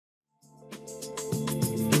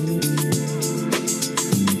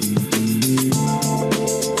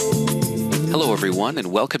everyone,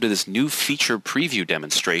 and welcome to this new feature preview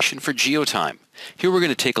demonstration for GeoTime. Here we're going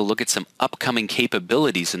to take a look at some upcoming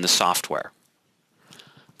capabilities in the software.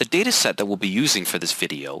 The dataset that we'll be using for this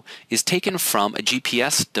video is taken from a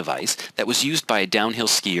GPS device that was used by a downhill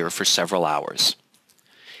skier for several hours.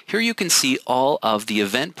 Here you can see all of the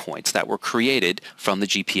event points that were created from the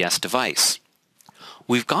GPS device.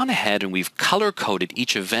 We've gone ahead and we've color-coded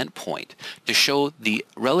each event point to show the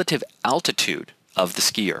relative altitude of the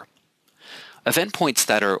skier. Event points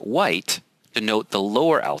that are white denote the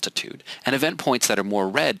lower altitude, and event points that are more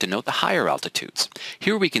red denote the higher altitudes.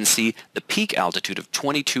 Here we can see the peak altitude of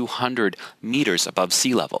 2,200 meters above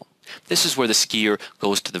sea level. This is where the skier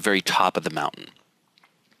goes to the very top of the mountain.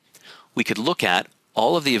 We could look at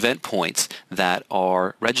all of the event points that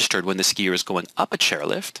are registered when the skier is going up a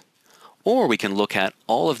chairlift, or we can look at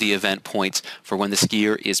all of the event points for when the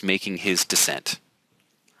skier is making his descent.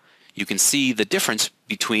 You can see the difference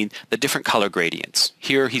between the different color gradients.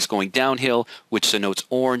 Here he's going downhill, which denotes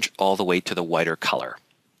orange all the way to the whiter color.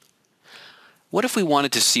 What if we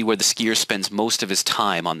wanted to see where the skier spends most of his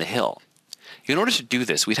time on the hill? In order to do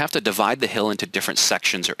this, we'd have to divide the hill into different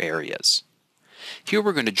sections or areas. Here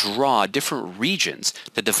we're going to draw different regions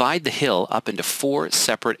to divide the hill up into 4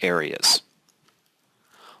 separate areas.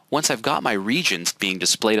 Once I've got my regions being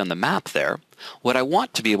displayed on the map there, what I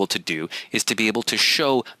want to be able to do is to be able to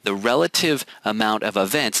show the relative amount of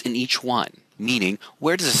events in each one, meaning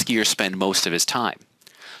where does a skier spend most of his time.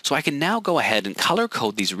 So I can now go ahead and color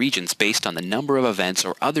code these regions based on the number of events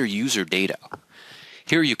or other user data.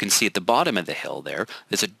 Here you can see at the bottom of the hill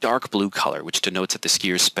there's a dark blue color which denotes that the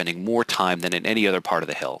skier is spending more time than in any other part of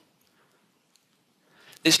the hill.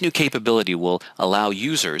 This new capability will allow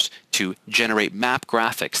users to generate map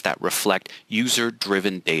graphics that reflect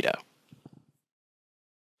user-driven data.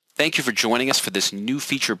 Thank you for joining us for this new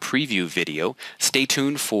feature preview video. Stay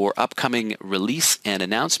tuned for upcoming release and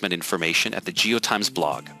announcement information at the GeoTimes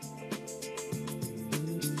blog.